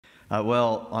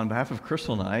Well, on behalf of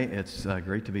Crystal and I, it's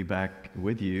great to be back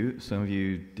with you. Some of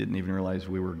you didn't even realize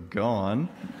we were gone.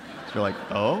 So you're like,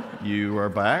 oh, you are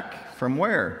back? From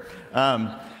where?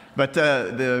 But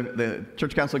the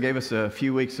church council gave us a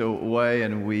few weeks away,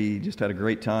 and we just had a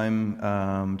great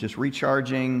time just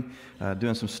recharging,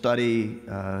 doing some study,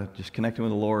 just connecting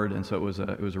with the Lord, and so it was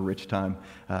a rich time.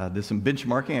 Did some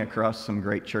benchmarking across some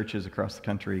great churches across the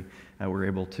country. We were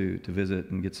able to visit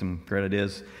and get some great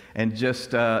ideas. And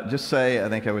just say, I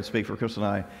think I would speak for Crystal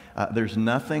and I, there's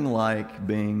nothing like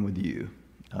being with you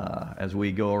as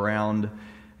we go around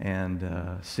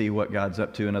and see what God's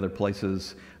up to in other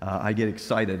places. I get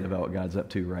excited about what God's up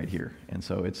to right here. And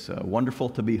so it's wonderful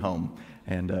to be home,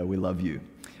 and we love you.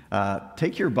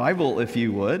 Take your Bible, if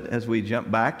you would, as we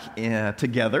jump back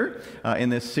together in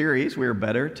this series, We're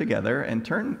Better Together, and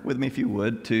turn with me, if you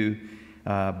would, to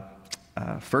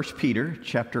 1 Peter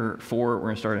chapter 4. We're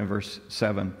going to start in verse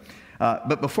 7.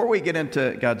 But before we get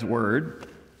into God's Word,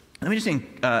 let me just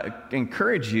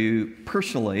encourage you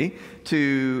personally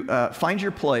to find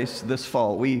your place this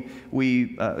fall. We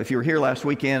if you were here last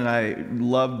weekend, I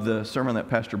loved the sermon that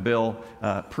Pastor Bill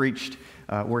preached,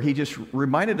 where he just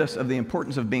reminded us of the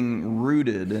importance of being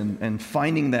rooted and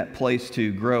finding that place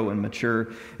to grow and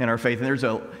mature in our faith. And there's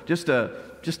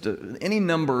any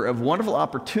number of wonderful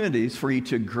opportunities for you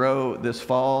to grow this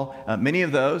fall. Many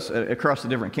of those across the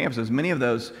different campuses, many of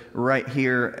those right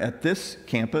here at this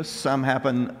campus. Some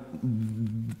happen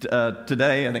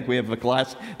today. I think we have a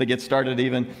class that gets started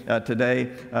even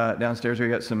today downstairs.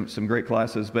 We've got some great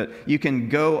classes, but you can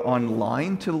go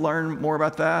online to learn more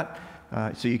about that.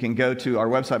 So you can go to our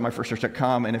website,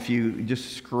 myfirstchurch.com, and if you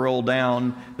just scroll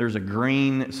down, there's a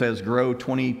green, it says Grow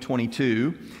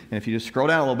 2022, and if you just scroll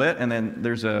down a little bit, and then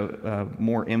there's a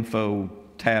more info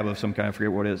tab of some kind, I forget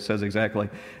what it says exactly,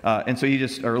 and so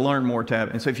or Learn More tab,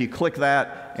 and so if you click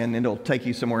that, and it'll take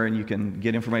you somewhere and you can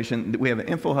get information. We have an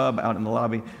info hub out in the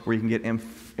lobby where you can get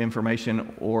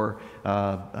information, or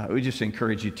we just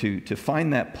encourage you to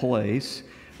find that place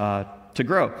to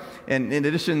grow. And in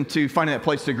addition to finding that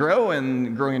place to grow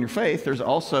and growing in your faith, there's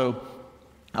also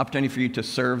opportunity for you to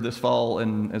serve this fall.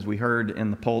 And as we heard in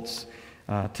the Pulse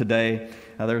today,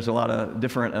 there's a lot of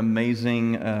different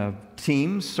amazing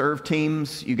teams, serve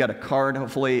teams. You got a card,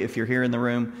 hopefully, if you're here in the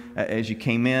room as you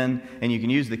came in, and you can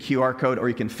use the QR code, or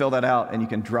you can fill that out and you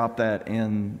can drop that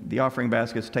in the offering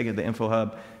baskets, take it to the info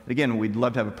hub. Again, we'd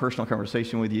love to have a personal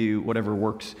conversation with you, whatever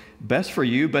works best for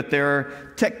you. But there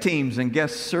are tech teams and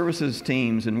guest services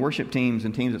teams and worship teams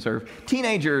and teams that serve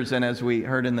teenagers. And as we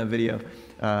heard in the video,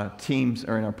 teams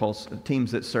are in our Pulse,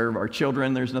 teams that serve our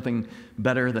children. There's nothing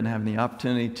better than having the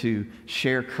opportunity to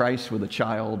share Christ with a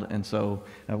child. And so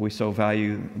we so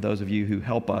value those of you who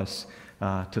help us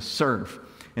to serve.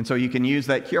 And so you can use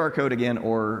that QR code again,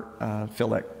 or fill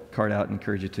that card out. I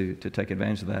encourage you to take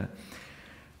advantage of that.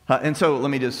 And so let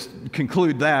me just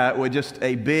conclude that with just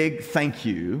a big thank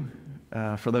you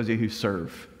for those of you who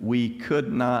serve. We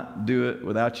could not do it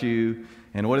without you.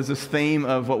 And what is this theme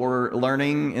of what we're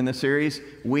learning in this series?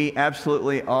 We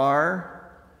absolutely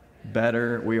are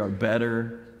better. We are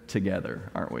better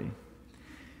together, aren't we?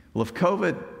 Well, if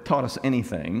COVID taught us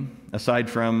anything, aside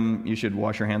from you should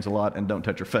wash your hands a lot and don't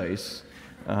touch your face,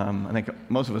 I think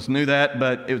most of us knew that,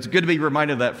 but it was good to be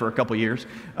reminded of that for a couple years.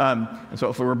 And so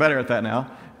if we're better at that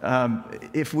now,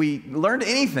 if we learned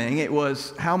anything, it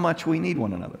was how much we need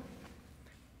one another.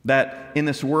 That in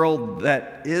this world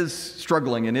that is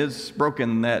struggling and is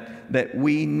broken, that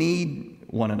we need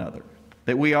one another.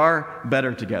 That we are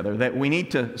better together. That we need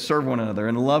to serve one another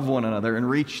and love one another and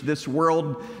reach this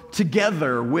world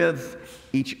together with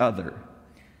each other.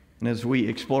 And as we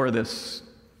explore this,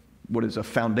 what is a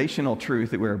foundational truth,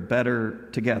 that we're better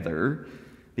together,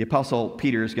 the Apostle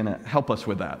Peter is going to help us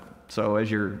with that. So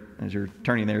as you're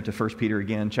turning there to 1 Peter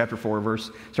again, chapter 4,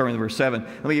 starting with verse 7,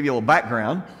 let me give you a little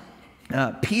background.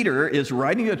 Peter is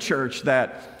writing to a church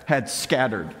that had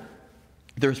scattered.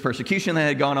 There was persecution that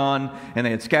had gone on, and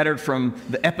they had scattered from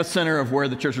the epicenter of where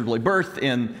the church was really birthed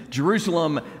in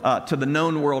Jerusalem to the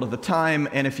known world of the time.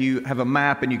 And if you have a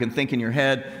map and you can think in your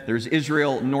head, there's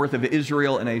Israel, north of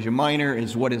Israel in Asia Minor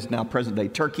is what is now present-day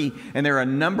Turkey. And there are a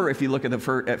number, if you look at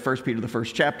 1 Peter, the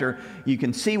first chapter, you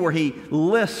can see where he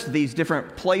lists these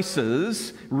different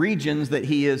places, regions that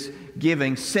he is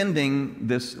sending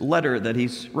this letter that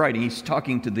he's writing. He's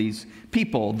talking to these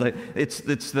people. It's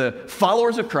the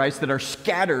followers of Christ that are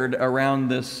scattered around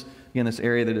this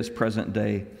area that is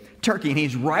present-day Turkey, and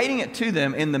he's writing it to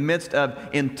them in the midst of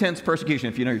intense persecution.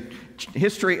 If you know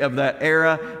history of that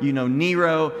era, you know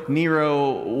Nero.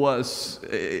 Nero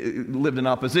lived in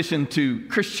opposition to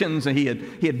Christians, and he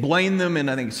had blamed them in,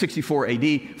 I think, 64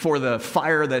 AD for the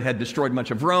fire that had destroyed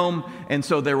much of Rome. And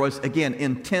so there was, again,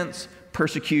 intense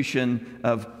persecution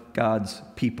of God's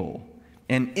people.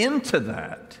 And into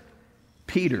that,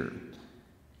 Peter,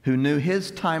 who knew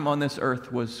his time on this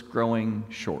earth was growing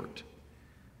short.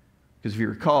 Because if you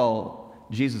recall,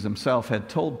 Jesus himself had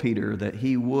told Peter that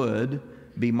he would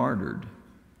be martyred.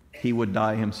 He would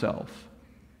die himself.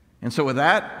 And so with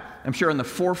that, I'm sure in the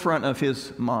forefront of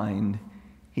his mind,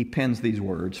 he pens these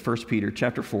words, 1 Peter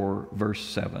chapter 4, verse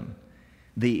 7.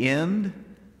 The end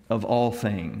of all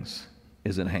things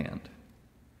is at hand.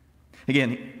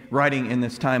 Again, writing in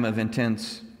this time of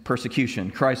intense persecution,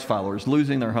 Christ followers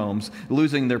losing their homes,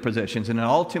 losing their possessions, and in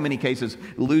all too many cases,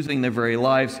 losing their very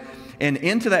lives. And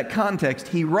into that context,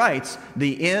 he writes,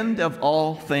 the end of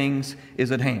all things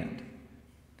is at hand.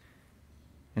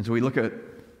 And so we look at,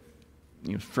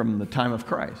 from the time of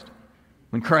Christ.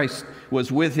 When Christ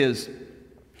was with his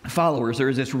followers, there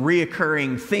is this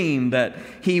reoccurring theme that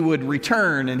he would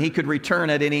return, and he could return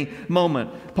at any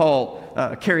moment. Paul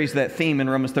carries that theme in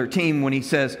Romans 13 when he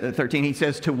says,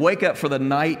 to wake up, for the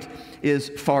night is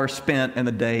far spent and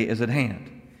the day is at hand.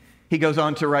 He goes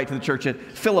on to write to the church at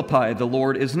Philippi, the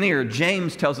Lord is near.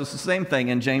 James tells us the same thing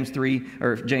in James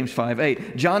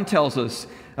 5:8. John tells us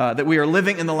that we are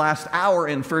living in the last hour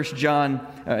in 1 John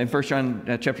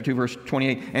chapter 2, verse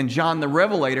 28. And John the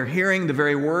Revelator, hearing the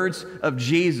very words of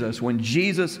Jesus, when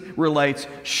Jesus relates,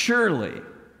 surely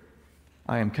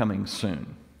I am coming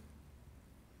soon.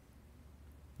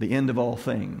 The end of all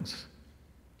things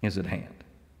is at hand.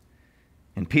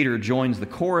 And Peter joins the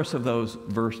chorus of those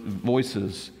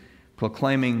voices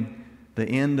proclaiming the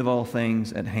end of all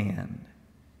things at hand.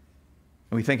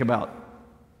 And we think about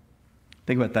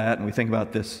that, and we think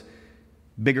about this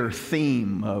bigger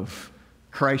theme of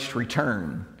Christ's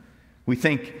return. We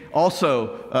think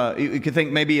also, you could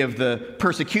think maybe of the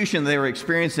persecution they were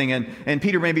experiencing, and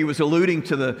Peter maybe was alluding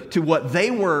to what they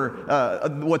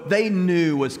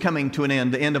knew was coming to an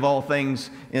end, the end of all things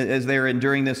as they're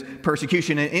enduring this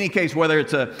persecution. In any case, whether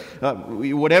it's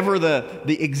whatever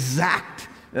the exact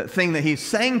thing that he's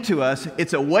saying to us,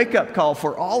 it's a wake-up call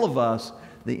for all of us.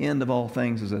 The end of all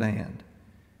things is at hand.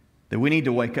 That we need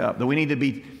to wake up, that we need to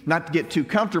be, not to get too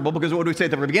comfortable, because what did we say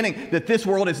at the very beginning? That this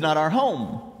world is not our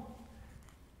home.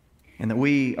 And that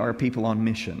we are people on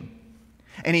mission.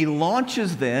 And he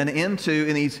launches then into,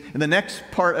 in the next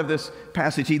part of this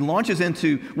passage, he launches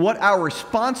into what our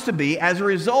response to be as a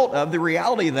result of the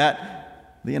reality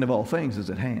that the end of all things is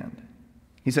at hand.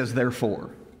 He says,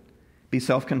 therefore, be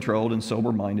self-controlled and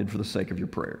sober-minded for the sake of your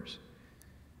prayers.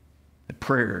 That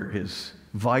prayer is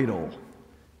vital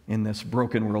in this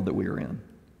broken world that we are in.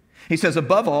 He says,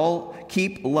 above all,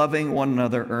 keep loving one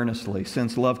another earnestly,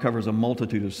 since love covers a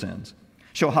multitude of sins.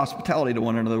 Show hospitality to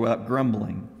one another without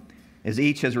grumbling. As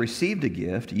each has received a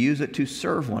gift, use it to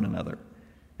serve one another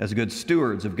as good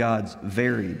stewards of God's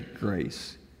varied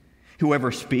grace.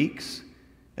 Whoever speaks,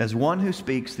 as one who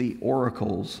speaks the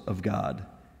oracles of God,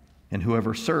 and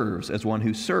whoever serves, as one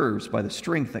who serves by the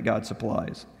strength that God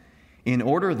supplies, in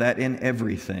order that in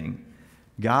everything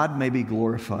God may be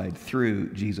glorified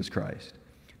through Jesus Christ.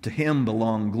 To him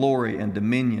belong glory and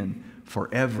dominion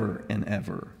forever and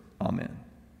ever. Amen.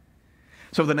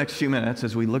 So for the next few minutes,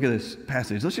 as we look at this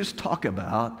passage, let's just talk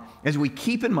about, as we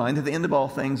keep in mind that the end of all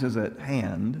things is at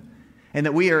hand, and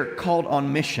that we are called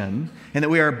on mission, and that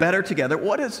we are better together.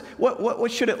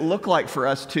 What should it look like for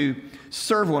us to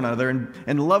serve one another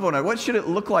and love one another? What should it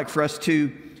look like for us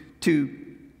to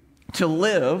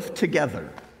live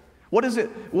together? What is it?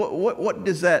 What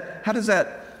does that? How does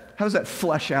that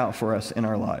flesh out for us in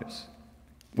our lives?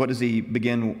 What does he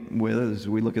begin with as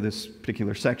we look at this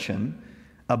particular section?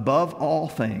 Above all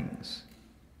things,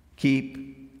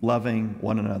 keep loving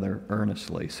one another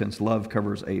earnestly, since love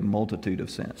covers a multitude of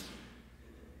sins.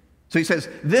 So he says,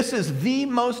 this is the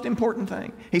most important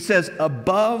thing. He says,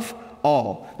 above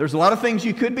all. There's a lot of things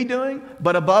you could be doing,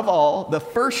 but above all, the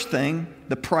first thing,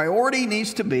 the priority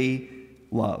needs to be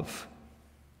love.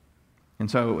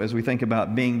 And so as we think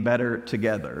about being better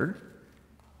together,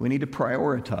 we need to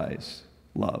prioritize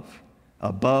love.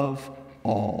 Above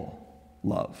all,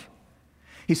 love.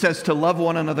 He says to love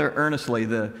one another earnestly.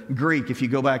 The Greek, if you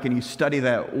go back and you study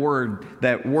that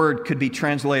word could be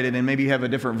translated, and maybe you have a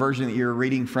different version that you're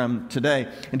reading from today,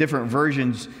 and different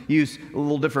versions use a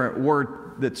little different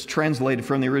word that's translated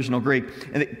from the original Greek,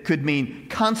 and it could mean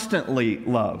constantly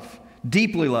love,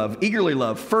 deeply love, eagerly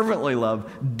love, fervently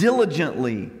love,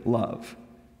 diligently love.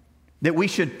 that we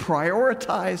should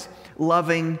prioritize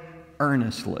loving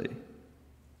earnestly.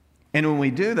 And when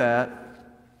we do that,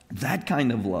 that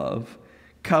kind of love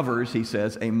covers, he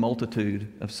says, a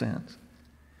multitude of sins.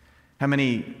 How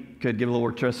many could give a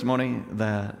little testimony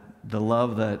that the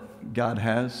love that God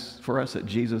has for us, that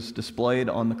Jesus displayed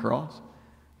on the cross,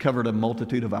 covered a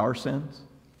multitude of our sins?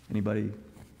 Anybody?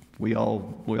 We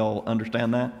all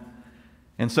understand that?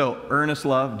 And so earnest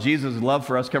love, Jesus' love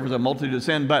for us covers a multitude of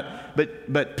sin.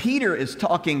 But Peter is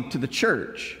talking to the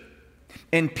church.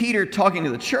 And Peter, talking to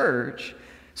the church,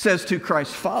 says to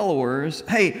Christ's followers,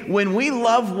 hey, when we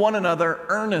love one another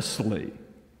earnestly,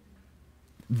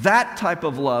 that type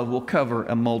of love will cover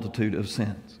a multitude of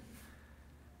sins.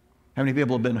 How many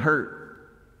people have been hurt?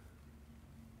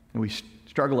 And we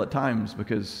struggle at times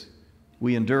because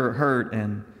we endure hurt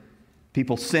and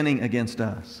people sinning against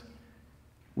us.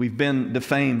 We've been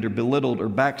defamed or belittled or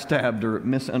backstabbed or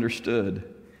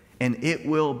misunderstood. And it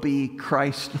will be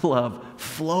Christ's love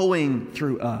flowing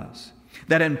through us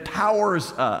that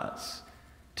empowers us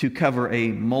to cover a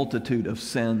multitude of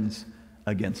sins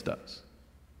against us.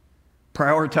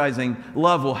 Prioritizing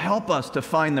love will help us to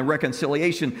find the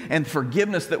reconciliation and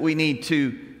forgiveness that we need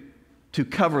to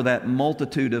cover that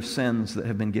multitude of sins that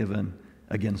have been given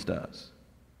against us.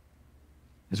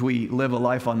 As we live a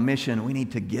life on mission, we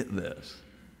need to get this.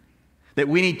 That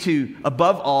we need to,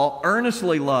 above all,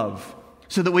 earnestly love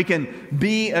so that we can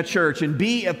be a church and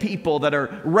be a people that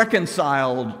are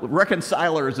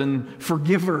reconcilers and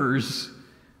forgivers.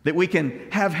 That we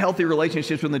can have healthy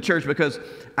relationships with the church because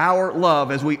our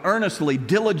love, as we earnestly,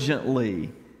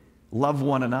 diligently love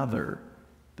one another,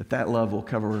 that love will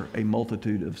cover a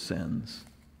multitude of sins.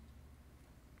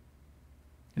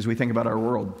 As we think about our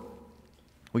world,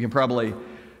 we can probably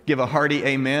give a hearty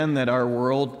amen that our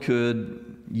world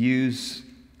could use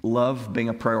love being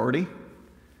a priority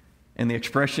and the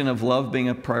expression of love being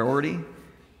a priority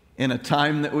in a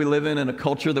time that we live in a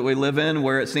culture that we live in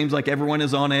where it seems like everyone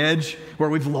is on edge, where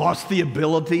we've lost the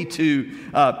ability to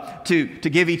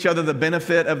give each other the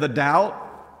benefit of the doubt,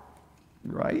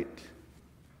 right?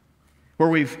 Where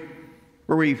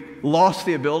we've lost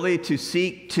the ability to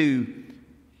seek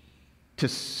to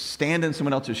stand in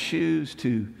someone else's shoes,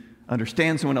 to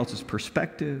understand someone else's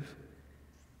perspective.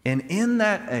 And in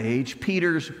that age,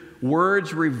 Peter's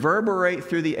words reverberate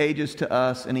through the ages to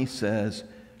us, and he says,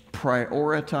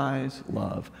 prioritize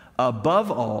love.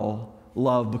 Above all,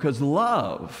 love, because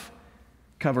love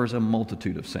covers a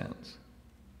multitude of sins.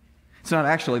 It's not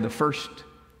actually the first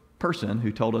person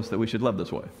who told us that we should love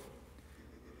this way.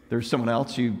 There's someone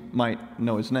else, you might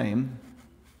know his name,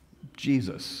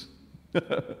 Jesus.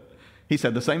 He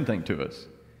said the same thing to us.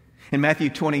 In Matthew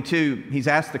 22, he's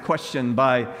asked the question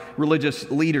by religious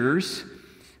leaders,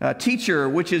 Teacher,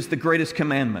 which is the greatest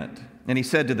commandment? And he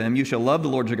said to them, you shall love the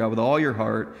Lord your God with all your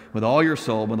heart, with all your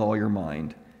soul, with all your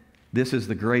mind. This is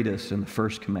the greatest and the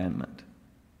first commandment.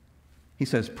 He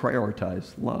says,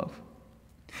 prioritize love.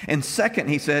 And second,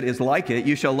 he said, is like it,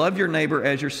 you shall love your neighbor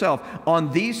as yourself.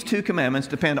 On these two commandments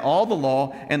depend all the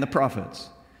law and the prophets.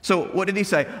 So what did he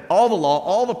say? All the law,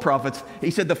 all the prophets.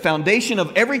 He said the foundation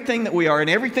of everything that we are and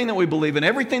everything that we believe and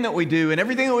everything that we do and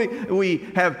everything that we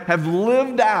have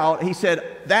lived out, he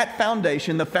said that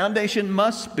foundation, the foundation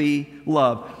must be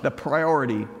love, the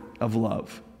priority of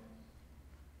love.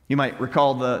 You might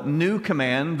recall the new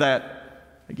command that,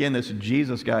 again, this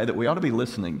Jesus guy that we ought to be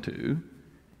listening to.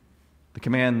 The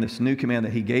command, this new command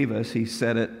that he gave us, he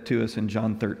said it to us in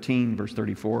John 13, verse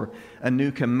 34. A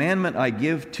new commandment I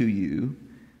give to you,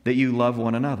 that you love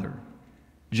one another.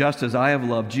 Just as I have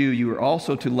loved you, you are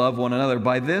also to love one another.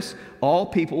 By this, all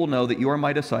people will know that you are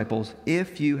my disciples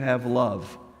if you have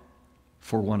love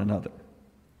for one another.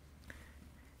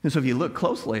 And so if you look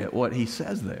closely at what he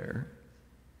says there,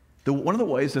 one of the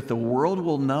ways that the world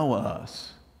will know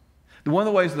us, one of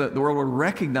the ways that the world will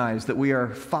recognize that we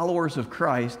are followers of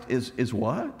Christ is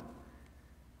what?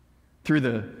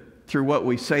 Through what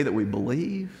we say that we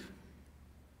believe.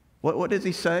 What does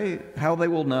he say? How they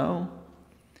will know?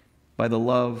 By the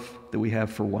love that we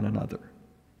have for one another.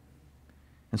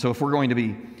 And so if we're going to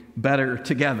be better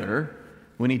together,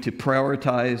 we need to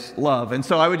prioritize love. And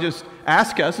so I would just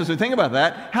ask us, as we think about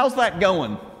that, how's that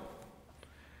going?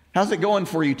 How's it going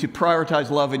for you to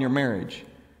prioritize love in your marriage?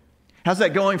 How's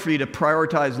that going for you to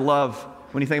prioritize love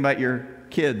when you think about your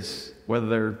kids, whether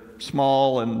they're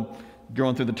small and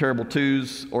going through the terrible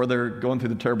 2s or they're going through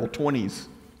the terrible 20s?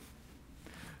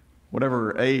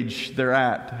 Whatever age they're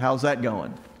at, how's that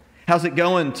going? How's it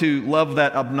going to love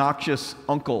that obnoxious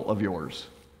uncle of yours?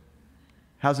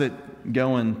 How's it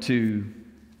going to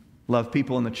love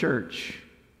people in the church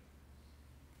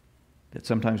that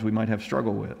sometimes we might have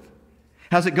struggle with?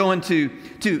 How's it going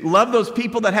to love those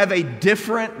people that have a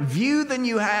different view than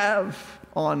you have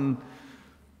on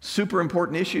super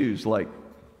important issues like,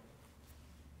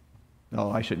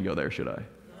 oh, I shouldn't go there, should I?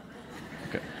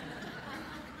 Okay.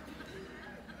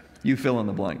 You fill in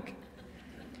the blank.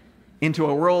 Into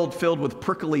a world filled with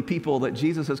prickly people that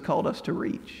Jesus has called us to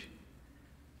reach.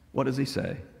 What does he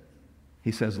say?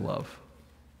 He says love.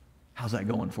 How's that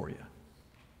going for you?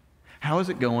 How is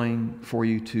it going for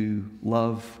you to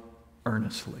love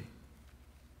earnestly?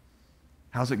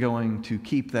 How's it going to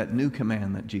keep that new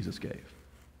command that Jesus gave,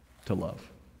 to love?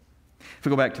 If we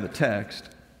go back to the text,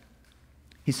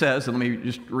 he says, and let me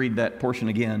just read that portion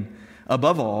again,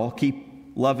 above all, keep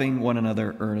loving one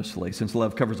another earnestly, since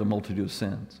love covers a multitude of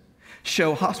sins.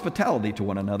 Show hospitality to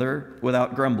one another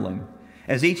without grumbling.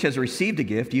 As each has received a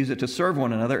gift, use it to serve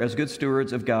one another as good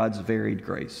stewards of God's varied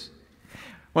grace.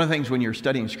 One of the things when you're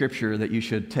studying Scripture that you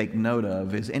should take note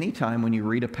of is any time when you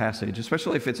read a passage,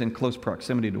 especially if it's in close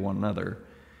proximity to one another,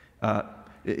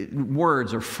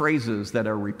 words or phrases that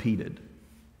are repeated.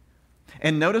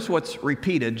 And notice what's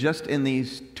repeated just in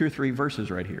these 2 or 3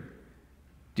 verses right here.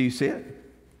 Do you see it?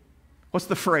 What's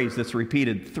the phrase that's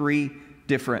repeated 3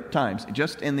 different times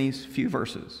just in these few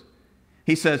verses?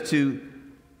 He says to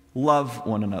love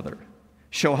one another,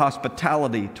 show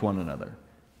hospitality to one another,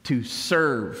 to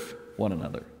serve one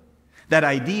another. That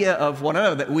idea of one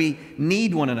another, that we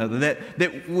need one another,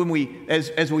 that when we,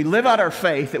 as we live out our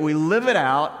faith, that we live it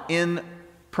out in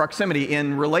proximity,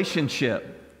 in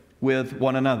relationship with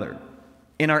one another,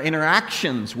 in our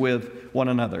interactions with one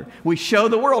another. We show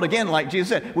the world, again, like Jesus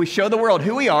said, we show the world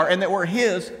who we are and that we're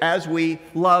His as we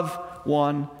love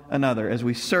one another, as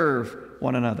we serve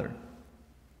one another.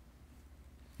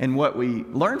 And what we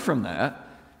learn from that,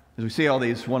 as we see all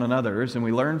these one another's, and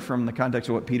we learn from the context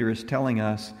of what Peter is telling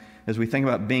us, as we think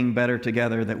about being better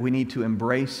together, that we need to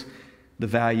embrace the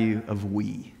value of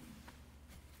we.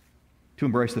 To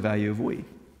embrace the value of we.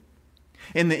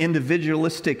 In the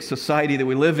individualistic society that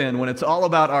we live in, when it's all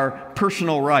about our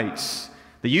personal rights,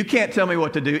 that you can't tell me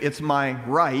what to do, it's my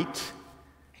right,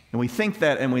 and we think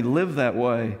that and we live that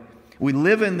way. We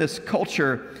live in this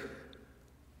culture,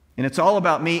 and it's all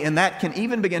about me, and that can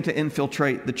even begin to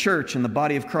infiltrate the church and the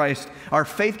body of Christ. Our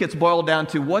faith gets boiled down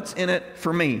to what's in it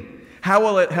for me? How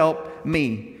will it help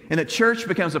me? And the church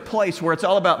becomes a place where it's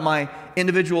all about my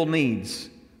individual needs.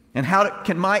 And how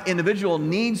can my individual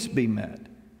needs be met?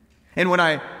 And when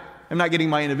I am not getting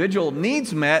my individual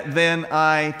needs met, then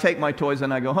I take my toys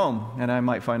and I go home. And I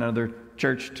might find another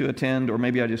church to attend, or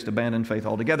maybe I just abandon faith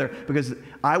altogether because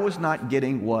I was not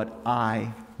getting what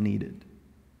I needed.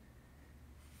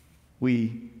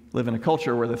 We live in a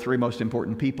culture where the 3 most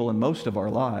important people in most of our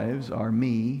lives are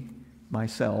me,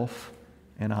 myself,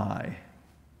 and I.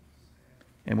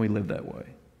 And we live that way.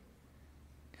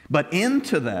 But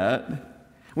into that,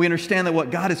 we understand that what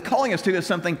God is calling us to is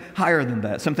something higher than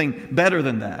that, something better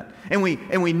than that. And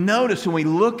we notice when we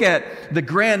look at the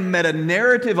grand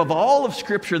meta-narrative of all of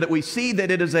Scripture that we see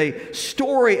that it is a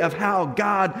story of how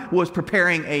God was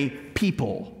preparing a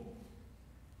people.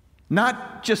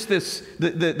 Not just this,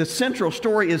 the central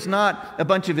story is not a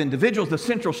bunch of individuals. The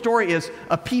central story is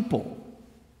a people.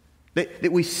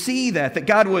 That we see that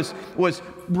God was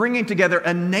bringing together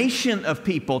a nation of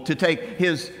people to take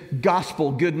His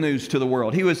gospel good news to the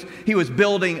world. He was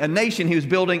building a nation. He was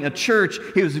building a church.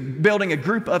 He was building a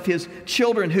group of His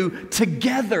children who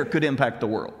together could impact the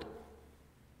world.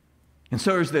 And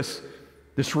so there's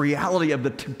this reality of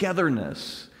the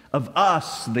togetherness of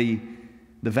us, the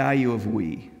value of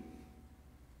we.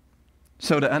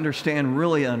 So to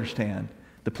really understand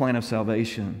the plan of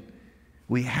salvation,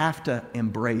 we have to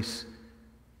embrace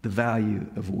the value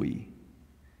of we.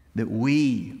 That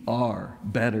we are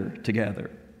better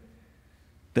together.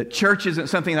 That church isn't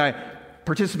something I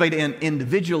participate in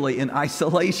individually in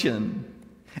isolation.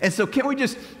 And so can we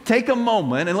just take a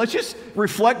moment and let's just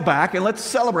reflect back and let's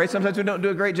celebrate. Sometimes we don't do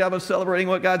a great job of celebrating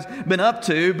what God's been up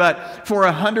to, but for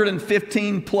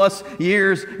 115 plus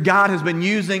years, God has been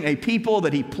using a people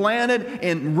that He planted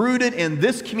and rooted in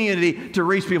this community to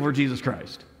reach people for Jesus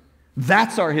Christ.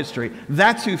 That's our history.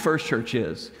 That's who First Church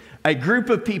is. A group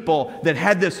of people that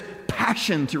had this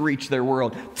passion to reach their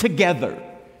world together.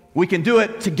 We can do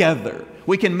it together.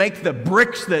 We can make the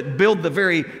bricks that build the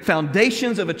very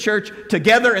foundations of a church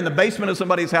together in the basement of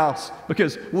somebody's house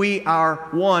because we are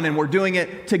one and we're doing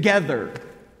it together.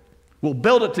 We'll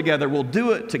build it together. We'll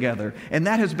do it together. And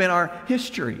that has been our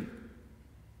history.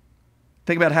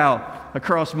 Think about how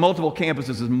across multiple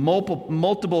campuses,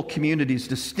 multiple communities,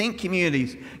 distinct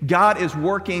communities, God is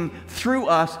working through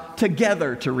us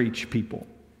together to reach people.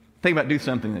 Think about do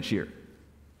something this year.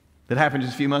 that happened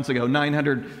just a few months ago.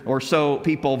 900 or so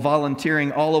people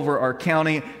volunteering all over our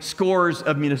county, scores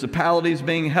of municipalities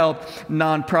being helped,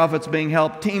 nonprofits being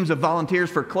helped, teams of volunteers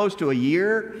for close to a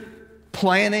year,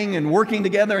 planning and working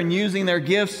together and using their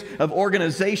gifts of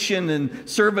organization and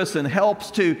service and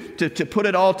helps to put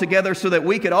it all together so that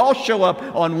we could all show up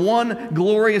on one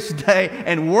glorious day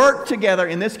and work together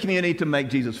in this community to make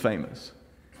Jesus famous,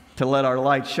 to let our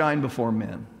light shine before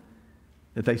men,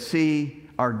 that they see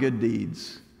our good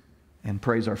deeds and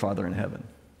praise our Father in heaven.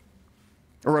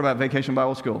 Or what about Vacation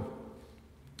Bible School,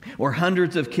 where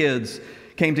hundreds of kids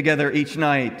came together each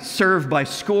night, served by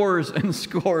scores and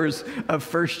scores of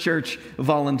First Church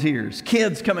volunteers.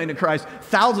 Kids coming to Christ,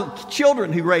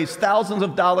 children who raised thousands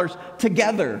of dollars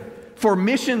together for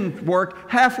mission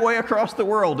work halfway across the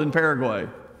world in Paraguay.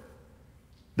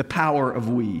 The power of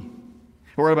we.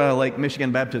 Or what about Lake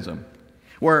Michigan baptism,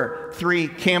 where 3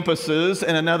 campuses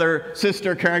and another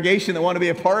sister congregation that want to be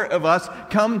a part of us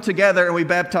come together and we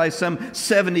baptize some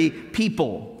 70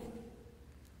 people.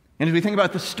 And as we think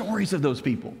about the stories of those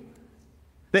people,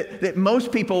 that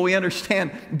most people, we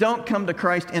understand, don't come to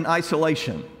Christ in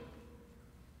isolation.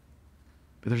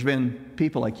 But there's been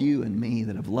people like you and me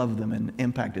that have loved them and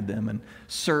impacted them and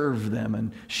served them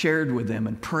and shared with them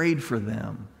and prayed for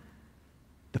them.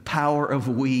 The power of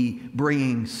we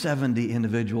bringing 70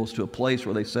 individuals to a place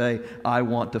where they say, I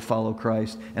want to follow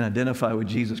Christ and identify with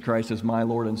Jesus Christ as my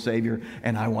Lord and Savior,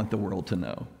 and I want the world to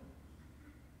know.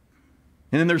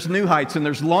 And then there's New Heights, and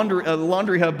there's a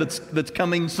laundry hub that's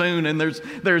coming soon, and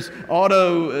there's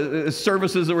auto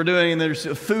services that we're doing, and there's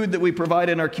food that we provide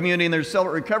in our community, and there's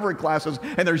Celebrate Recovery classes,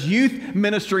 and there's youth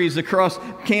ministries across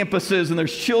campuses, and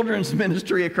there's children's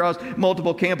ministry across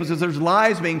multiple campuses. There's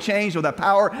lives being changed with the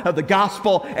power of the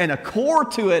gospel, and a core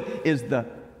to it is the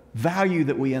value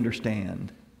that we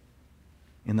understand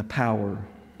in the power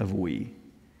of we.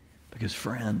 Because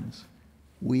friends,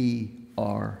 we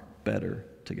are better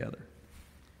together.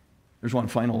 There's one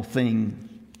final thing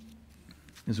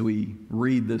as we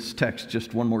read this text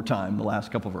just one more time, the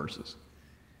last couple verses.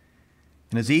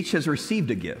 And as each has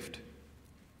received a gift,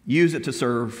 use it to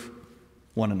serve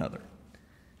one another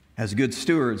as good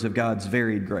stewards of God's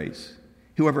varied grace.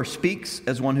 Whoever speaks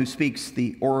as one who speaks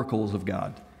the oracles of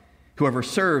God. Whoever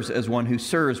serves as one who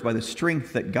serves by the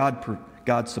strength that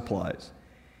God supplies.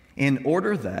 In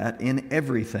order that in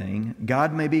everything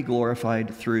God may be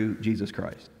glorified through Jesus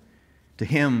Christ. To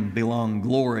him belong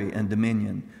glory and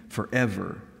dominion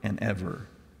forever and ever.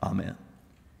 Amen.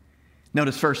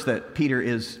 Notice first that Peter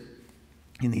is,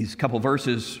 in these couple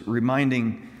verses,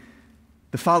 reminding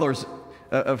the followers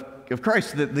of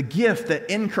Christ the gift that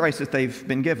in Christ that they've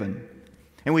been given.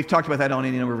 And we've talked about that on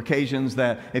any number of occasions,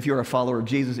 that if you're a follower of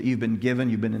Jesus, that you've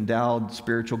been endowed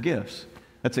spiritual gifts.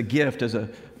 That's a gift as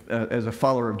a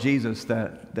follower of Jesus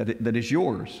that is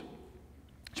yours.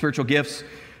 Spiritual gifts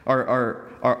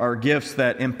are gifts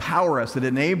that empower us, that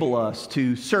enable us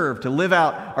to serve, to live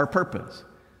out our purpose,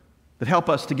 that help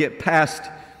us to get past,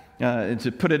 and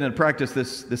to put it into practice,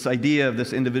 this idea of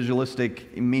this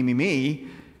individualistic me,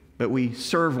 but we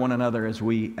serve one another as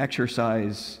we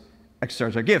exercise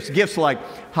our gifts. Gifts like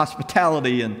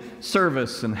hospitality and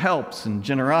service and helps and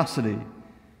generosity.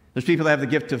 There's people that have the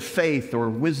gift of faith or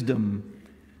wisdom,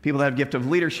 people that have the gift of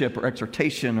leadership or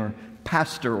exhortation or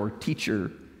pastor or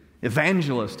teacher,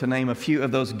 evangelist, to name a few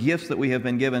of those gifts that we have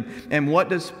been given. And what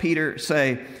does Peter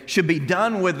say should be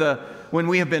done when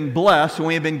we have been blessed, when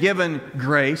we have been given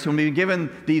grace, when we've been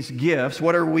given these gifts?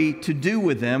 What are we to do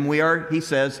with them? We are, he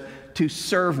says, to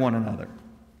serve one another.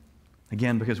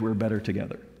 Again, because we're better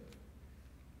together.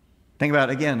 Think about,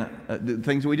 again, the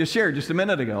things we just shared just a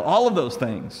minute ago. All of those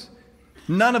things.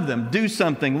 None of them do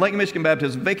something. Lake Michigan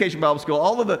baptism, Vacation Bible School,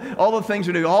 all the things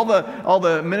we do, all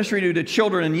the ministry we do to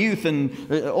children and youth and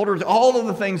older, all of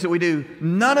the things that we do,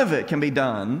 none of it can be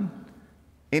done.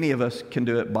 Any of us can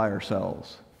do it by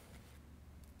ourselves.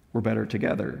 We're better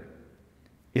together.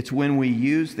 It's when we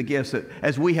use the gifts that,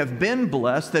 as we have been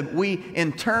blessed, that we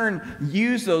in turn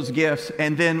use those gifts,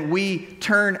 and then we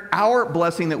turn our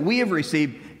blessing that we have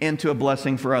received into a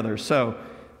blessing for others. So,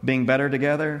 being better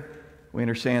together, we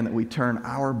understand that we turn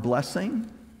our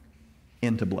blessing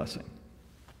into blessing.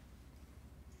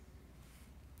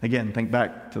 Again, think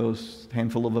back to those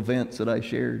handful of events that I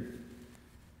shared.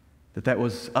 That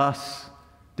was us,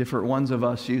 different ones of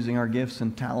us, using our gifts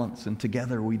and talents, and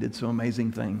together we did some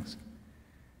amazing things.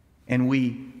 And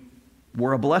we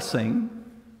were a blessing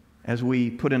as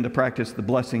we put into practice the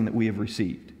blessing that we have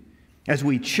received. As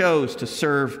we chose to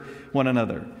serve one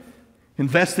another.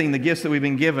 Investing the gifts that we've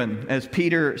been given, as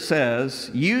Peter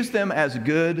says, use them as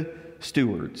good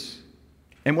stewards.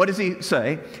 And what does he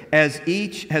say? As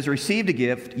each has received a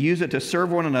gift, use it to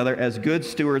serve one another as good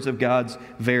stewards of God's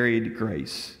varied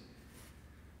grace.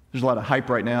 There's a lot of hype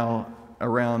right now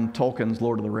around Tolkien's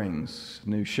Lord of the Rings, a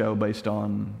new show based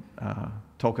on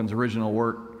Tolkien's original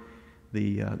work,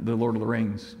 the Lord of the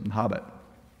Rings and Hobbit.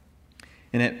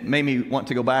 And it made me want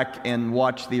to go back and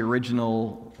watch the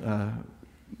original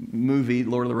movie,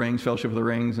 Lord of the Rings, Fellowship of the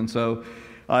Rings. And so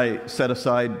I set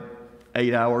aside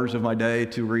 8 hours of my day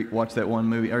to watch that one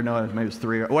movie. Or no, maybe it's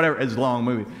 3 or whatever. It's a long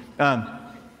movie.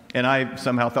 And I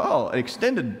somehow thought, oh, an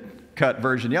extended cut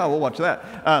version. Yeah, we'll watch that.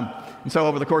 And so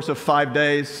over the course of 5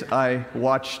 days, I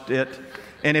watched it.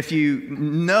 And if you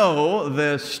know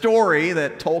the story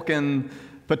that Tolkien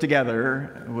put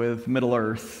together with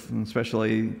Middle-earth, and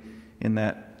especially in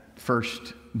that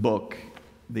first book,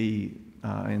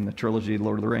 in the trilogy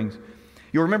Lord of the Rings,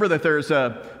 you'll remember that there's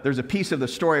a piece of the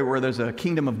story where there's a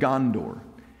kingdom of Gondor.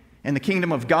 And the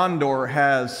kingdom of Gondor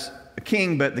has a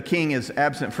king, but the king is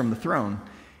absent from the throne.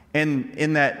 And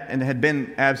had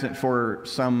been absent for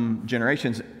some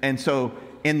generations. And so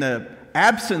in the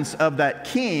absence of that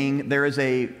king, there is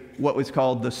what was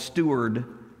called the steward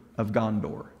of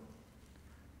Gondor.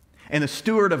 And the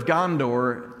steward of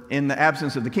Gondor, in the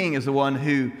absence of the king, is the one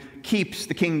who keeps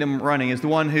the kingdom running, is the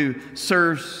one who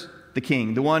serves the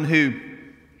king, the one who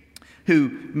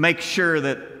makes sure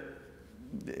that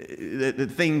the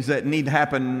things that need to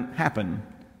happen.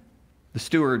 The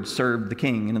steward served the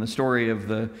king. And in the story of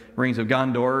the Rings of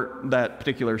Gondor, that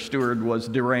particular steward was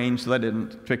deranged, so that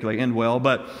didn't particularly end well.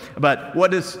 But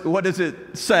what does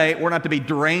it say? We're not to be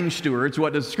deranged stewards.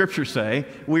 What does Scripture say?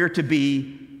 We are to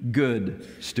be good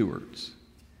stewards.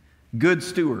 Good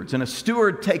stewards. And a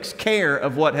steward takes care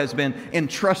of what has been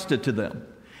entrusted to them.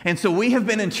 And so we have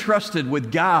been entrusted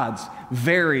with God's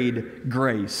varied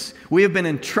grace. We have been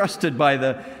entrusted by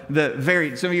the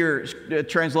varied, some of your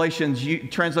translations, you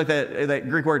translate that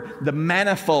Greek word, the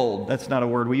manifold. That's not a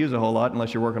word we use a whole lot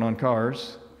unless you're working on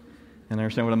cars and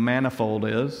understand what a manifold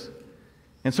is.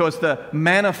 And so it's the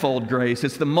manifold grace.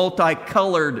 It's the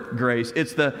multicolored grace.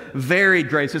 It's the varied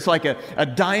grace. It's like a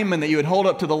diamond that you would hold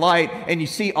up to the light and you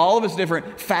see all of its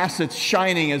different facets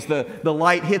shining as the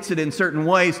light hits it in certain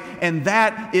ways. And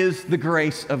that is the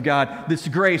grace of God. This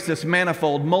grace, this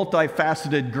manifold,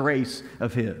 multifaceted grace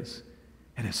of His.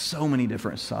 It has so many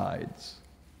different sides.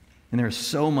 And there's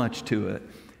so much to it.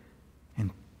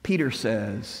 And Peter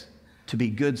says to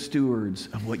be good stewards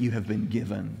of what you have been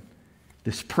given.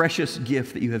 This precious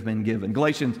gift that you have been given.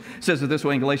 Galatians says it this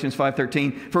way in Galatians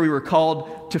 5:13, for we who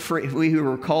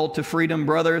were called to freedom,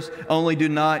 brothers, only do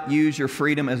not use your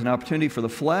freedom as an opportunity for the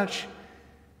flesh,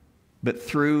 but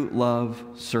through love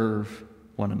serve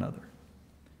one another.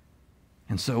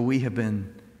 And so we have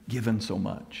been given so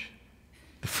much.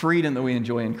 The freedom that we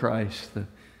enjoy in Christ, the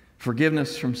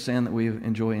forgiveness from sin that we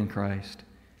enjoy in Christ.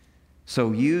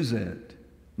 So use it,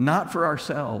 not for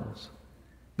ourselves,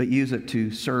 but use it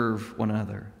to serve one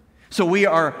another. So we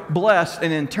are blessed,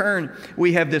 and in turn,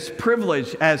 we have this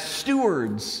privilege as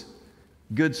stewards,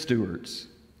 good stewards,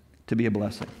 to be a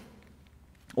blessing.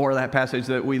 Or that passage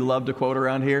that we love to quote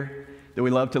around here, that we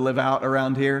love to live out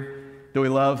around here, that we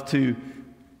love to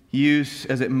use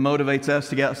as it motivates us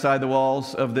to get outside the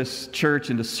walls of this church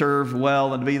and to serve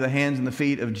well and to be the hands and the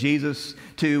feet of Jesus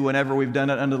too. Whenever we've done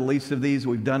it unto the least of these,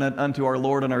 we've done it unto our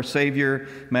Lord and our Savior.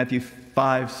 Matthew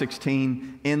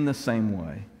 5:16, in the same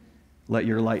way, let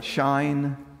your light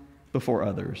shine before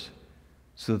others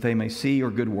so that they may see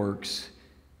your good works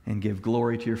and give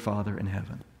glory to your Father in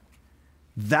heaven.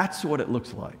 That's what it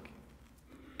looks like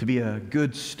to be a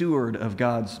good steward of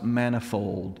God's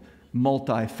manifold,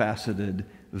 multifaceted,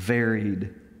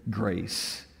 varied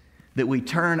grace, that we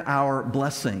turn our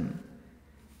blessing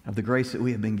of the grace that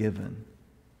we have been given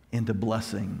into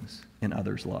blessings in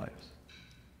others' lives.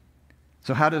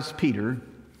 So how does Peter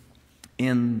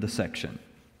end the section?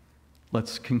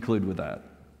 Let's conclude with that.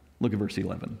 Look at verse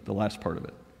 11, the last part of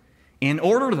it. In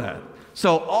order that,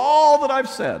 so all that I've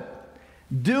said,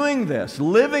 doing this,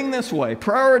 living this way,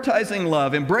 prioritizing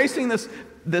love, embracing this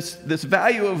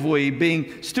value of we,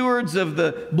 being stewards of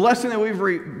the blessing that we've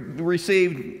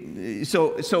received.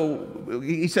 So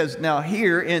he says, now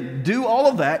here, and do all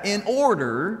of that in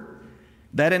order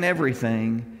that in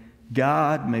everything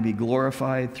God may be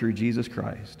glorified through Jesus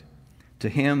Christ. To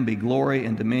Him be glory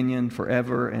and dominion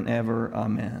forever and ever.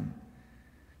 Amen.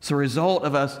 So a result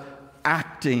of us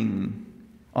acting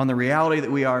on the reality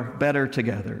that we are better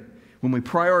together, when we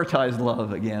prioritize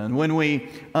love again, when we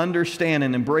understand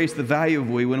and embrace the value of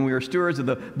when we are stewards of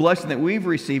the blessing that we've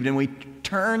received, and we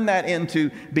turn that into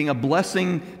being a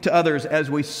blessing to others as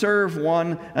we serve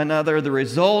one another. The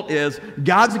result is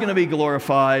God's going to be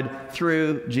glorified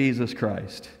through Jesus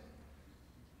Christ.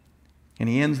 And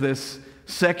he ends this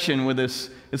section with this,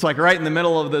 it's like right in the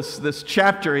middle of this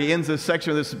chapter, he ends this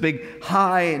section with this big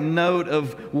high note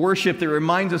of worship that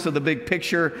reminds us of the big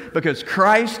picture, because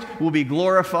Christ will be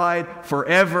glorified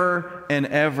forever and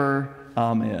ever.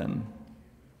 Amen.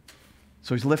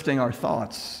 So he's lifting our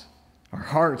thoughts, our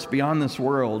hearts beyond this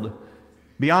world,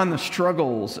 beyond the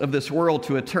struggles of this world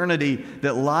to eternity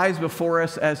that lies before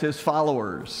us as his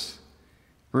followers.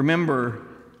 Remember,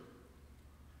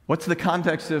 what's the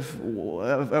context of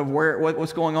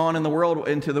what's going on in the world,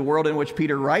 into the world in which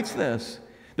Peter writes this?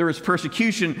 There is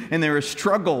persecution and there is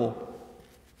struggle.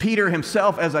 Peter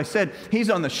himself, as I said, he's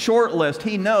on the short list.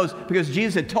 He knows, because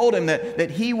Jesus had told him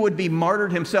that he would be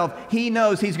martyred himself. He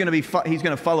knows he's going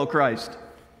to follow Christ,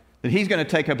 that he's going to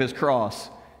take up his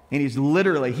cross. And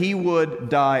he would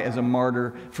die as a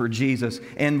martyr for Jesus.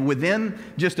 And within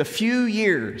just a few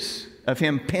years of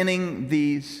him penning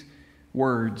these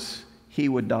words, he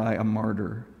would die a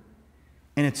martyr.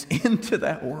 And it's into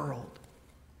that world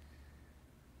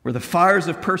where the fires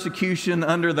of persecution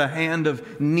under the hand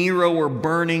of Nero were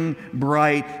burning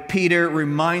bright. Peter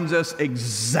reminds us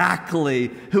exactly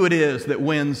who it is that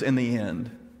wins in the end.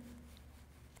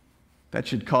 That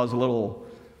should cause a little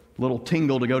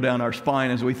tingle to go down our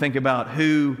spine as we think about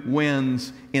who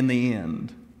wins in the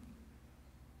end.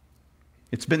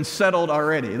 It's been settled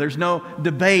already. There's no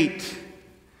debate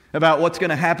about what's going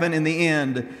to happen in the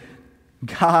end.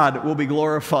 God will be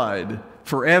glorified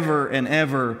forever and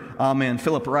ever. Amen.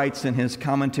 Philip writes in his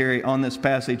commentary on this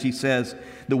passage, he says,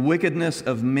 "The wickedness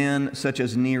of men such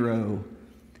as Nero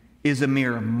is a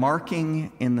mere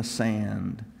marking in the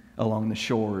sand along the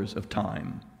shores of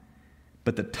time.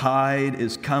 But the tide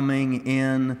is coming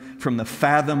in from the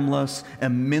fathomless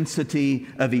immensity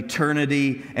of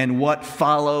eternity, and what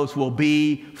follows will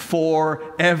be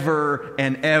forever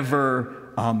and ever.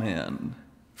 Amen."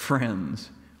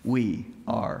 Friends, we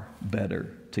are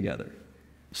better together.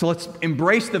 So let's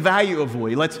embrace the value of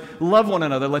we. Let's love one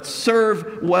another. Let's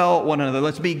serve well one another.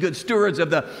 Let's be good stewards of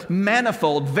the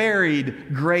manifold,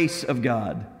 varied grace of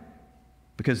God.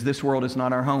 Because this world is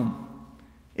not our home.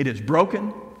 It is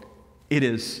broken. It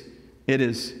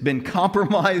has been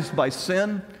compromised by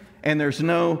sin. And there's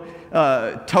no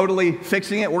totally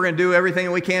fixing it. We're going to do everything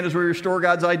that we can as we restore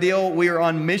God's ideal. We are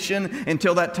on mission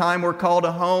until that time we're called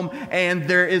home. And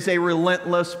there is a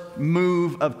relentless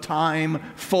move of time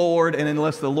forward. And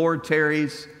unless the Lord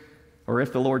tarries, or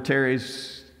if the Lord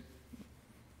tarries,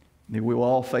 we will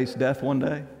all face death one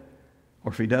day.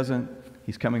 Or if he doesn't,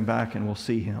 he's coming back and we'll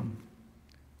see him.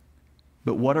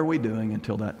 But what are we doing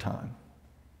until that time?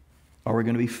 Are we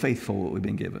going to be faithful to what we've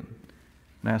been given?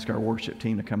 And ask our worship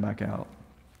team to come back out.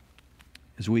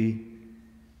 As we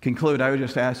conclude, I would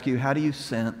just ask you, how do you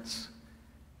sense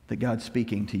that God's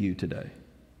speaking to you today?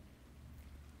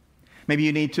 Maybe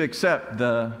you need to accept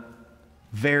the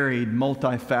varied,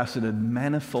 multifaceted,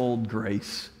 manifold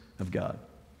grace of God.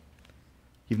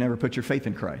 You've never put your faith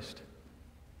in Christ.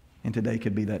 And today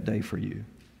could be that day for you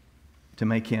to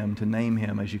make him, to name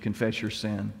him as you confess your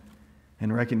sin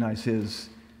and recognize his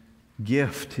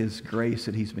gift, his grace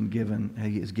that he has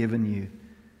given you,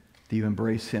 that you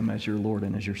embrace him as your Lord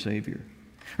and as your Savior.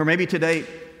 Or maybe today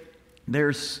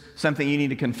there's something you need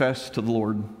to confess to the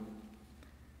Lord,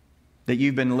 that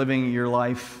you've been living your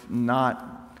life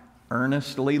not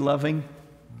earnestly loving.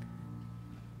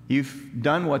 You've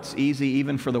done what's easy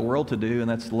even for the world to do, and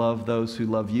that's love those who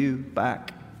love you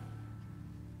back.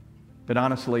 But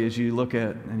honestly, as you look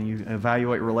at and you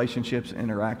evaluate relationships,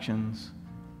 interactions,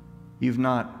 you've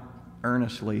not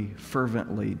earnestly,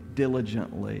 fervently,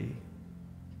 diligently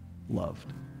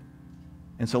loved.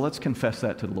 And so let's confess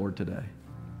that to the Lord today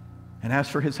and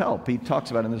ask for his help. He talks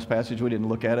about in this passage, we didn't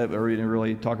look at it or we didn't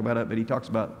really talk about it, but he talks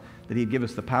about that he'd give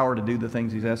us the power to do the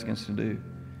things he's asking us to do.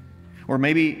 Or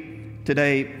maybe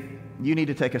today you need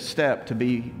to take a step to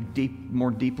be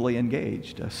more deeply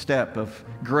engaged, a step of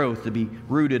growth, to be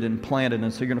rooted and planted.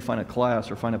 And so you're going to find a class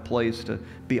or find a place to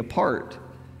be a part,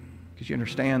 because you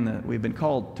understand that we've been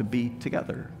called to be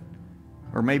together.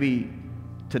 Or maybe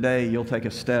today you'll take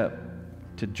a step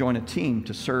to join a team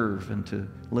to serve and to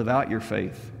live out your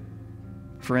faith.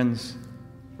 Friends,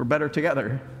 we're better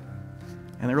together.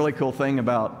 And the really cool thing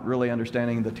about really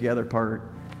understanding the together part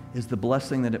is the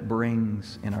blessing that it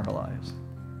brings in our lives.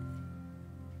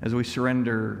 As we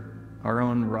surrender our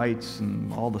own rights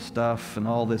and all the stuff and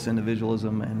all this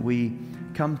individualism, and we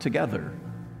come together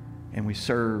and we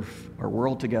serve our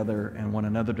world together and one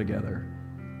another together,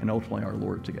 and ultimately our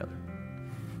Lord together.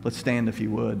 Let's stand if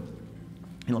you would.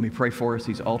 And let me pray for us.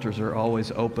 These altars are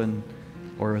always open,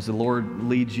 or as the Lord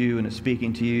leads you and is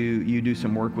speaking to you, you do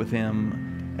some work with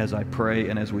Him as I pray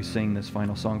and as we sing this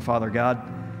final song. Father God,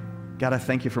 I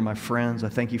thank you for my friends. I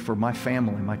thank you for my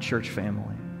family, my church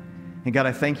family. And God,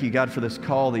 I thank you, God, for this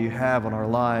call that you have on our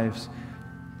lives.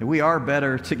 That we are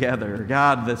better together.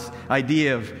 God, this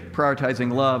idea of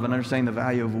prioritizing love and understanding the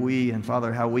value of we, and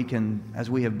Father, how we can,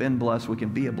 as we have been blessed, we can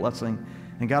be a blessing.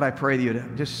 And God, I pray that you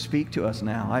would just speak to us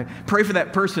now. I pray for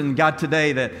that person, God,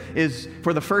 today that is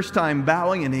for the first time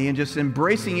bowing a knee and just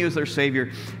embracing you as their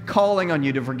Savior, calling on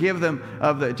you to forgive them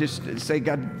just say,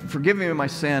 God, forgive me of my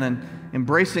sin, and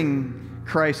embracing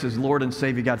Christ as Lord and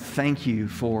Savior. God, thank you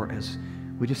for, as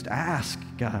we just ask,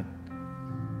 God,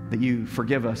 that you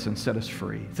forgive us and set us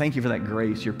free. Thank you for that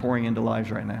grace you're pouring into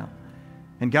lives right now.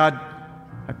 And God,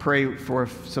 I pray for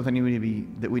if something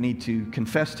that we need to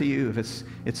confess to you, if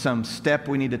it's some step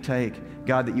we need to take,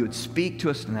 God, that you would speak to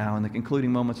us now in the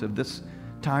concluding moments of this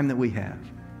time that we have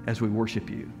as we worship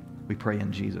you. We pray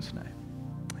in Jesus' name.